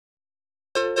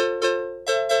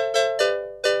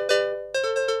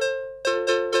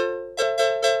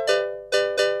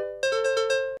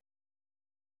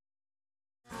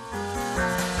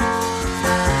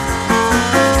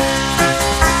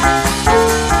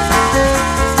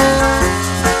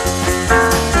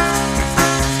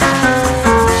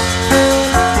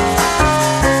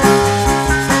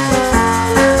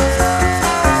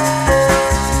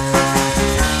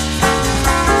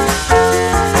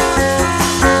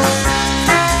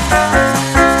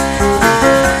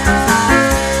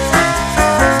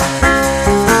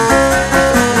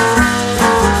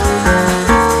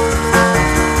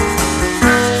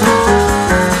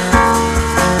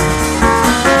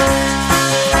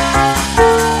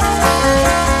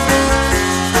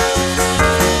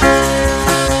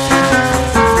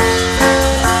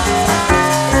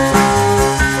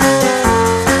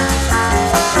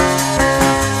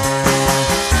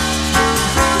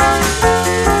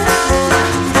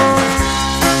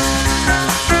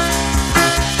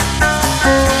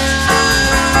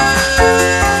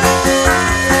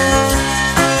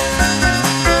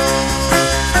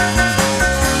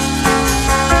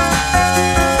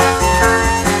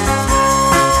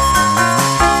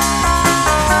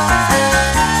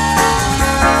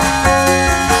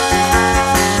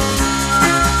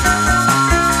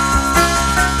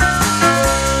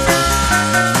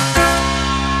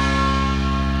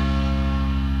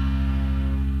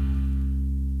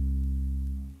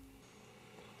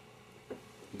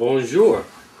Bonjour.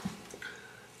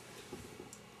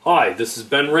 Hi, this is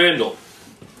Ben Randall.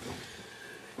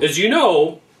 As you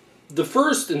know, the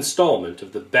first installment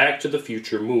of the Back to the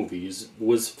Future movies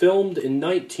was filmed in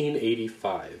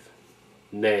 1985.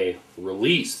 Nay,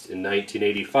 released in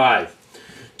 1985.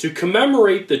 To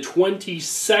commemorate the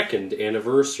 22nd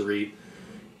anniversary,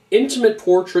 Intimate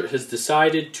Portrait has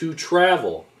decided to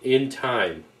travel in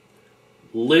time.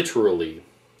 Literally.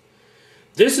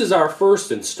 This is our first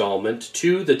installment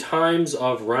to the times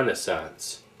of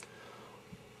Renaissance,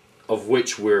 of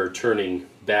which we're turning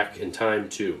back in time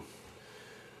to.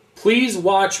 Please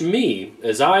watch me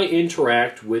as I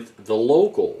interact with the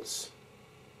locals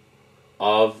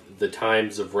of the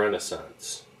times of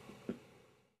Renaissance.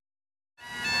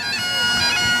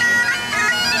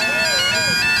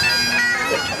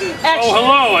 Oh,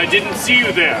 hello, I didn't see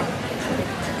you there.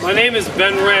 My name is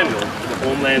Ben Randall of the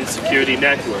Homeland Security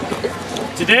Network.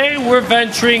 Today we're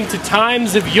venturing to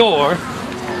times of yore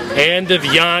and of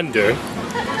yonder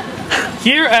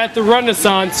here at the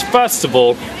Renaissance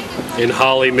Festival in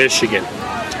Holly, Michigan.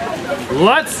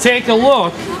 Let's take a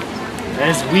look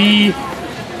as we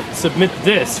submit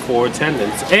this for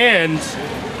attendance and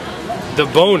the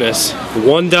bonus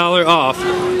 $1 off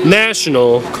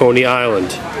National Coney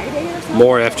Island.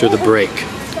 More after the break.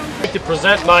 I'd like to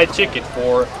present my ticket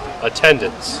for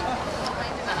attendance.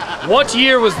 What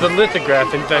year was the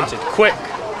lithograph invented? Quick.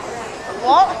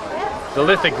 What? The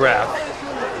lithograph.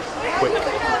 Quick.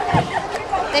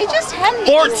 They just had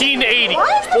me. 1480.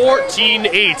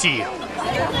 1480.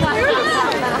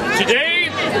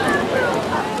 Today,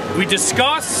 we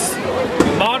discuss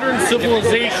modern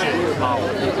civilization.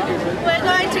 We're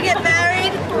going to get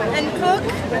married and cook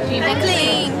and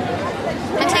clean.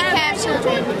 And take care of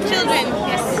children. Children.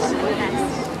 Yes.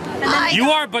 You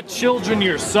are but children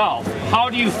yourself. How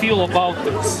do you feel about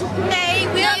this? Hey,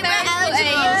 we're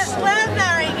eligible. We're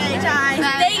marrying anytime.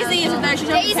 Daisy isn't there. She's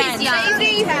only 10.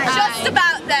 Daisy's just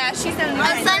about there. She's only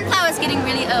 10. Sunflower's getting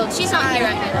really old. She's not here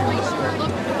right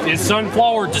now. Is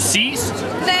Sunflower deceased?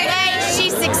 Hey,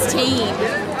 she's 16.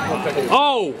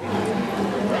 Oh!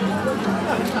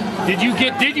 Did you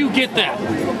get that?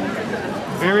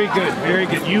 Very good, very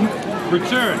good. You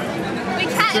return. We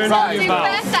can't Return do your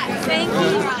vows. perfect. Thank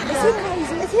you.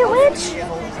 Is he a witch?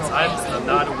 I'm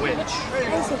not a witch.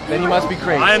 Then you must be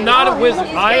crazy. I am not a wizard.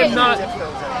 I am not.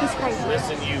 He's crazy.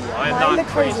 Listen, you. I am not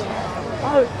crazy.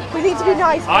 Oh, we need to be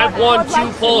nice. I've won 2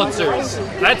 Pulitzers.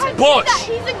 That's Bush.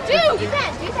 He's a dude.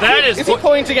 That is. Is he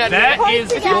pointing at me? That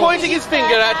is. Is he pointing his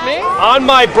finger at me? On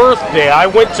my birthday, I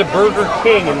went to Burger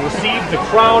King and received the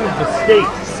crown of the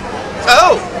states.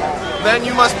 Oh, then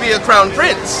you must be a crown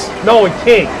prince. No, a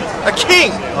king. A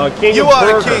king. A king. You of are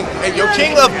burger. a king, and you're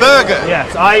king of burger.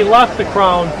 Yes, I left the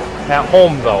crown at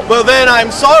home though. Well, then I'm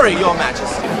sorry, Your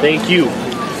Majesty. Thank you.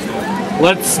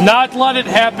 Let's not let it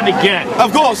happen again.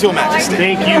 Of course, Your Majesty.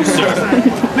 Thank you, sir.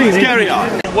 Please carry on.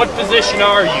 What position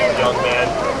are you, young man?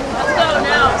 Let's go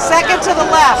now. Second to the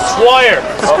left. Squire.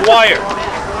 Squire.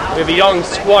 We have a young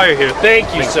squire here. Thank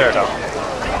you, sir.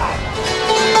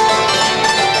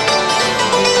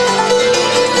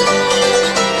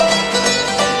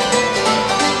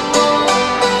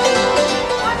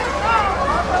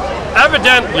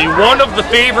 Evidently, one of the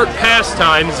favorite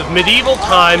pastimes of medieval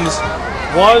times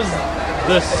was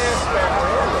the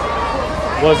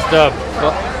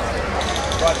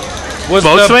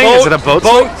Boat swing? Is it a boat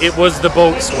swing? It was the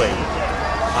boat swing.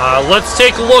 Let's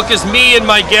take a look as me and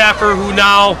my gaffer, who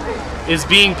now is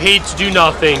being paid to do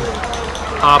nothing,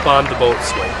 hop on the boat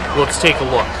swing. Let's take a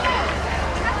look.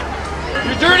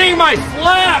 You're dirtying my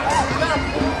flaps!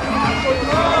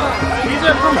 These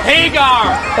are from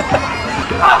Hagar!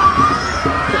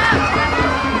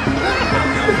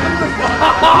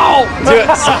 Oh!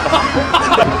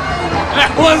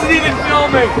 That wasn't even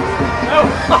filming!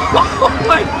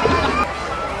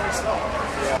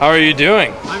 How are you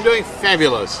doing? I'm doing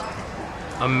fabulous.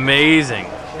 Amazing.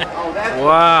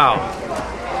 Wow.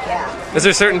 Is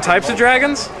there certain types of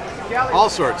dragons? All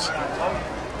sorts.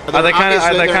 Are they kind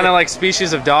of like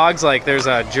species of dogs? Like there's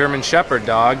a German Shepherd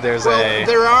dog. There's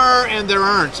There are and there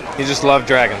aren't. You just love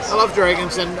dragons. I love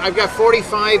dragons, and I've got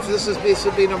 45. This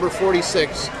would be number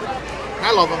 46.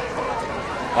 I love them.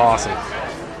 Awesome.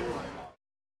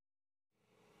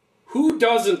 Who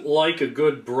doesn't like a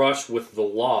good brush with the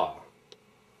law?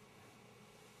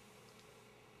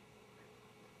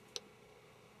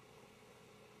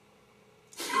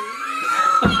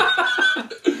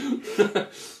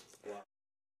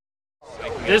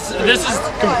 This is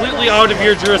completely out of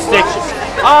your jurisdiction.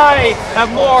 I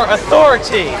have more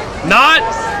authority. Not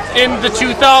in the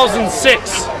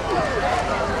 2006.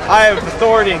 I have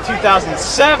authority in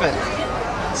 2007.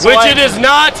 Which it is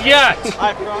not yet.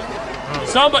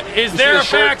 Somebody, is there a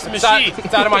fax machine?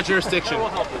 It's out of my jurisdiction.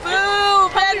 Boo,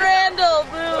 Ben Randall,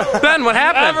 boo. Ben, what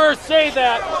happened? Never say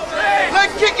that.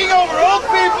 They're kicking over old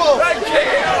people!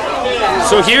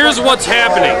 So here's what's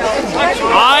happening.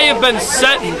 I have been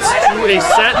sentenced to a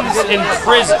sentence in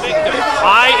prison.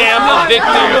 I am a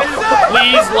victim.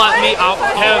 Please let me out.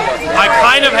 I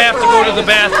kind of have to go to the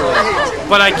bathroom,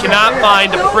 but I cannot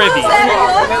find a privy.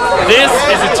 This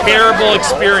is a terrible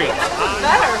experience.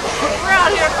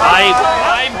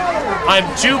 I'm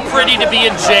too pretty to be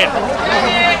in jail.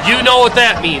 You know what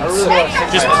that means.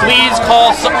 Just please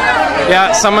call someone.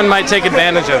 Yeah, someone might take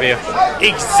advantage of you.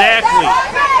 Exactly.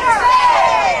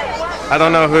 I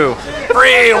don't know who.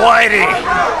 Free Whitey.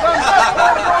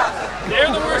 They're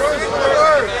the worst of the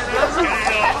worst.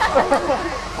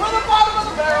 We're the bottom of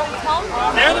the barrel.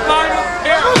 They're the bottom of the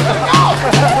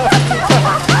barrel.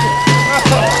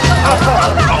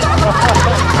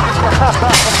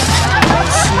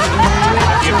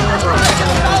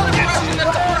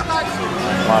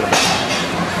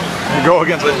 You go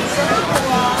against it.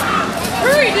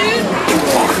 Hurry, dude.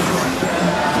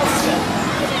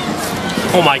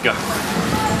 Oh my God.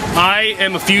 I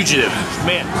am a fugitive.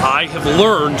 Man, I have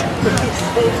learned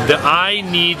that I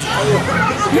need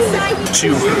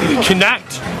to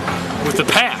connect with the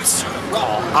past.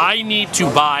 I need to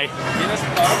buy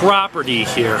property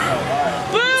here.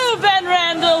 Boo, Ben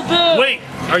Randall, boo. Wait,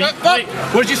 are you? Wait,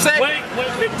 What did you say? wait.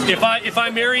 If I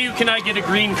marry you, can I get a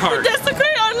green card?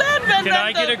 Desecrate our land, Ben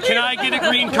Can I get a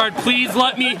green card? Please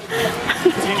let me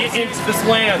get into this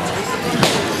land,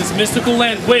 this mystical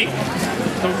land. Wait,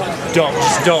 don't,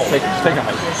 just don't.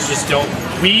 Just don't.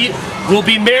 We will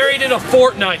be married in a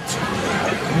fortnight.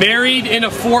 Married in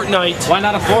a fortnight. Why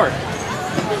not a fort?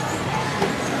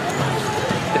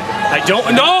 I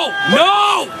don't. No!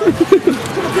 No!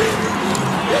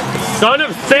 Son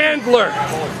of Sandler.